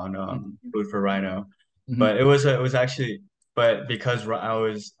that on Mhm. Food for Rhino. Mhm. But it was actually but because I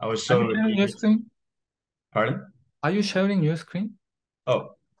was Are you so sharing your eager. screen? Pardon? Are you sharing your screen?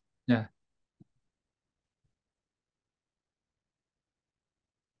 Oh, Yeah.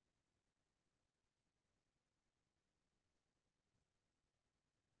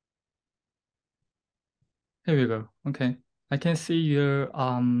 Here we go. Okay. I can see your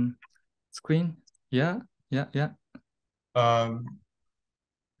screen. Yeah, yeah. um,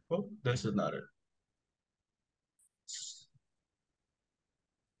 oh, this is not it.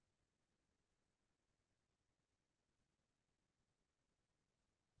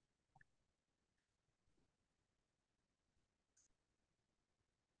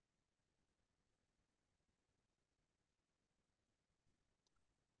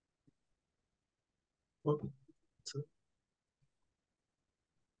 Oh,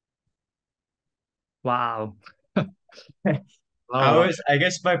 Wow. Wow. I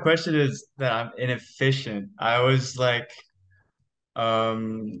guess my question is that I'm inefficient. I was like,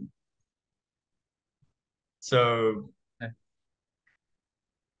 um, so Okay.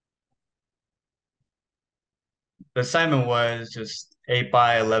 the assignment was just 8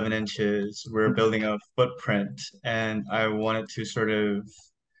 by 11 inches. We're Mhm. building a footprint, and I wanted to sort of,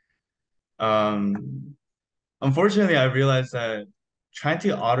 um, unfortunately, I realized that trying to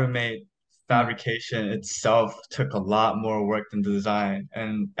automate Yeah. fabrication itself took a lot more work than the design.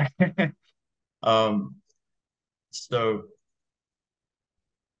 And um, so,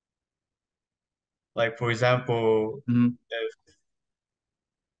 like for example, Mhm. if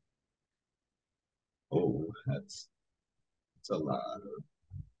oh, that's a lot.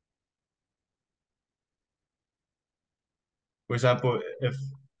 For example, if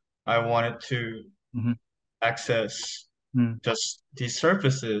I wanted to Mhm. access Mhm. just these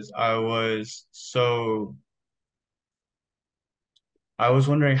surfaces, I was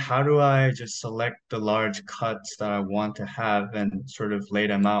wondering how do I just select the large cuts that I want to have and sort of lay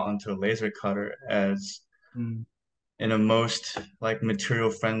them out onto a laser cutter as Mhm. in a most like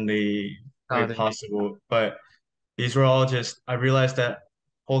material friendly way Got it. possible. But these were all just I realized that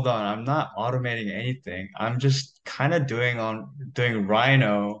hold on, I'm not automating anything. I'm just kind of doing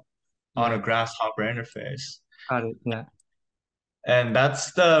Rhino on a Yeah. grasshopper interface. Got it. Yeah. And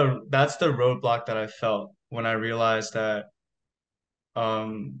that's the roadblock that I felt when I realized that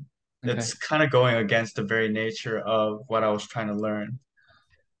um Okay. it's kind of going against the very nature of what I was trying to learn.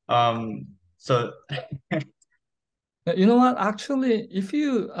 So You know what? Actually, if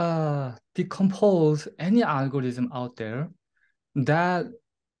you decompose any algorithm out there, that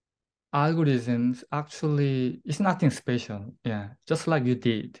algorithms actually is nothing special. Yeah, just like you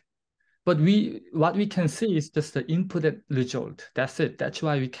did. But what we can see is just the inputted result. That's it. That's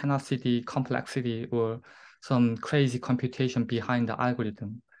why we cannot see the complexity or some crazy computation behind the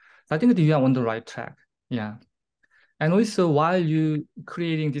algorithm. So I think that you are on the right track. Yeah. And also, while you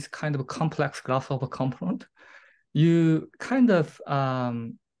creating this kind of complex grasshopper component, you kind of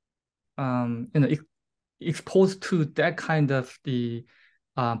exposed to that kind of the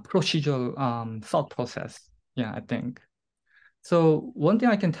procedural thought process. Yeah, I think. So one thing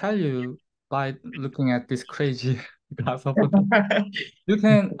I can tell you by looking at this crazy grasshopper, you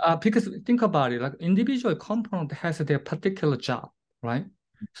can because think about it, like individual component has their particular job, right?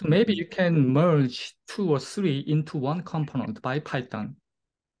 So maybe you can merge two or three into one component by Python.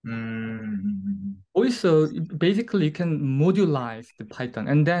 Mm. Also, basically, you can modularize the Python,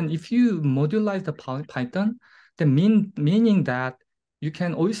 and then if you modularize the Python, then meaning that you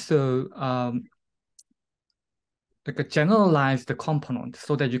can also like generalize the component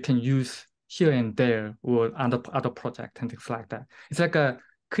so that you can use here and there or other project and things like that. It's like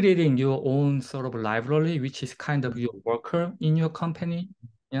creating your own sort of library, which is kind of your worker in your company.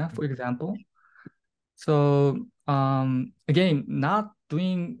 Yeah, for example. So again, not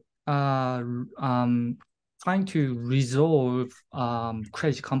doing trying to resolve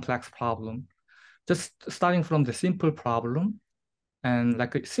crazy complex problem, just starting from the simple problem and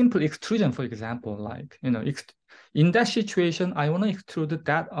like a simple extrusion, for example, like in that situation, I want to extrude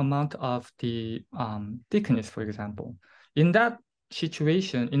that amount of the thickness, for example. In that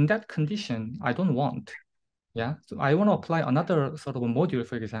situation, in that condition, I don't want. Yeah, so I want to apply another sort of a module,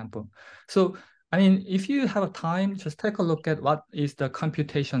 for example. So, I mean, if you have a time, just take a look at what is the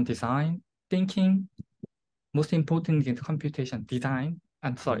computation design thinking. Most important is computation design.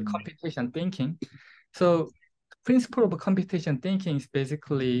 I'm sorry, computation thinking. So, principle of computation thinking is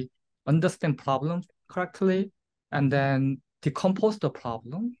basically understand problems correctly and then decompose the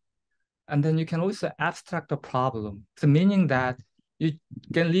problem. And then you can also abstract the problem. So meaning that you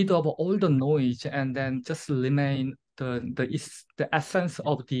can read over all the noise and then just remain the essence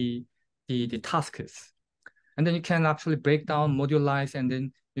of the tasks. And then you can actually break down, modularize, and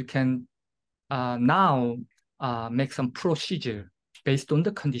then you can now make some procedure based on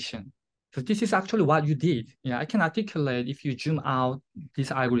the condition. So this is actually what you did. Yeah, I can articulate if you zoom out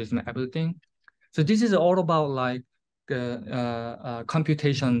this algorithm, everything. So this is all about like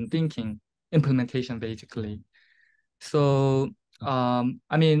computation thinking implementation, basically. So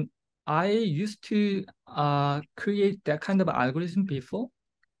I mean, I used to create that kind of algorithm before.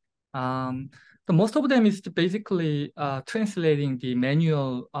 So most of them is basically translating the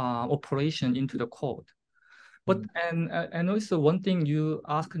manual operation into the code. But and also one thing you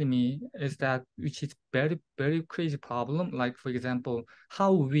asked me is that which is very crazy problem. Like for example,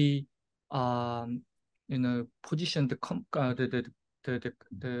 how we position the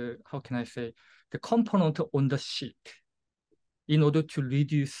how can I say the component on the sheet in order to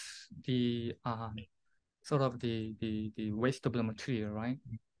reduce the sort of the waste of the material, right?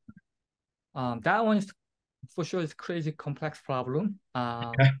 That one is for sure is crazy complex problem.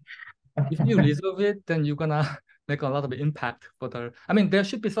 If you resolve it, then you're gonna make a lot of impact for the. I mean, there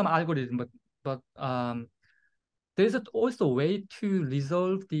should be some algorithm, but there's also a way to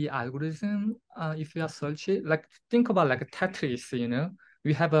resolve the algorithm if you are searching. Like think about like a Tetris,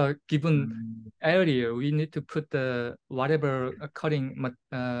 we have a given area, we need to put the whatever cutting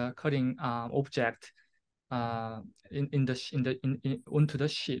object onto the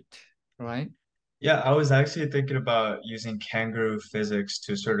sheet, right? Yeah, I was actually thinking about using kangaroo physics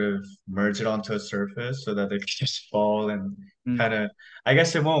to sort of merge it onto a surface so that they could just fall and Mm. kind of, I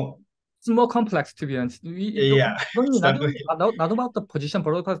guess it won't, It's more complex to be honest. We don't, yeah, don't it's not, definitely not about the position,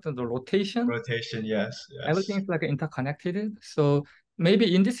 but also the rotation. rotation. Yes, Everything yes. is like interconnected. So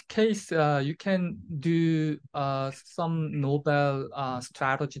maybe in this case, you can do some novel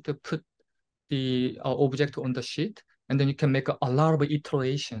strategy to put the object on the sheet, and then you can make a lot of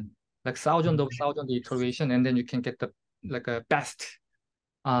iteration, like thousand iteration, and then you can get the like a best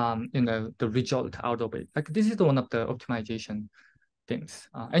the result out of it. Like this is one of the optimization things.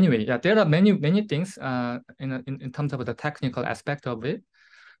 Anyway, yeah, there are many things in terms of the technical aspect of it.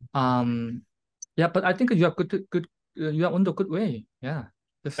 Yeah, but I think you are good. You are on the good way. Yeah,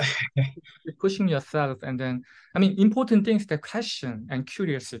 just keep pushing yourself, and then I mean, important things the question and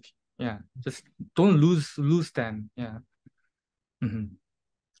curiosity. Yeah, just don't lose them. Yeah,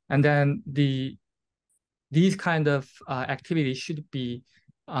 and then these kind of activities should be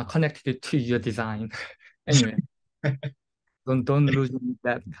connected to your design. Anyway. Don't lose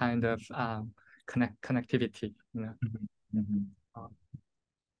that kind of connectivity, you know. Mhm, mhm. Uh,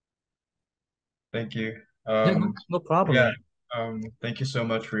 Thank you. yeah, no Yeah, problem. thank you so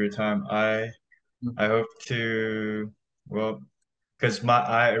much for your time. Mm. I hope to, well, because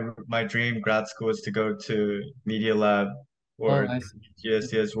my dream grad school is to go to Media Lab Oh, or I see.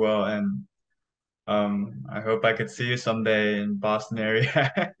 GSD as well, and I hope I could see you someday in Boston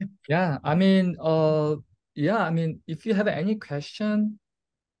area. Yeah, yeah, I mean, if you have any question,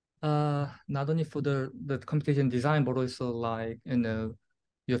 not only for the computation design, but also like, you know,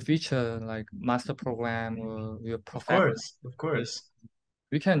 your future, like master program or your Of profession, course, of course.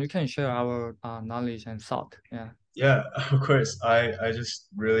 we can share our knowledge and thought. Yeah, Yeah, of course. I just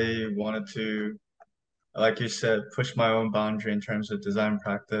really wanted to, like you said, push my own boundary in terms of design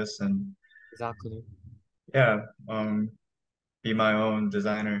practice and exactly. yeah, be my own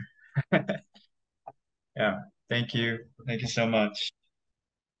designer. Yeah. Thank you. Thank you so much.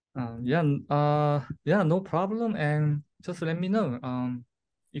 Yeah, yeah, no problem. And just let me know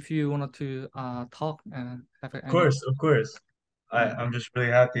if you wanted to talk and have Of any course, of course. uh, I'm just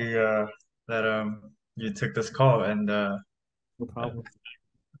really happy that you took this call and no yeah, problem.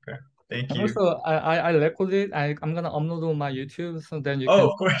 okay. Thank And you. also, I recorded. I'm gonna upload on my YouTube, so then you Oh, can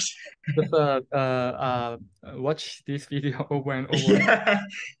of course. just watch this video over and over. Yeah.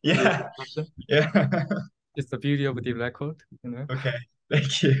 With Yeah. the question. Yeah. It's the beauty of the record, you know. Okay.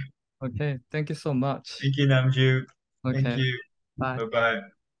 Thank you. Okay, thank you so much. Thank you, Namju. Thank Okay, you. bye.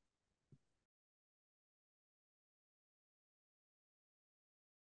 Bye-bye.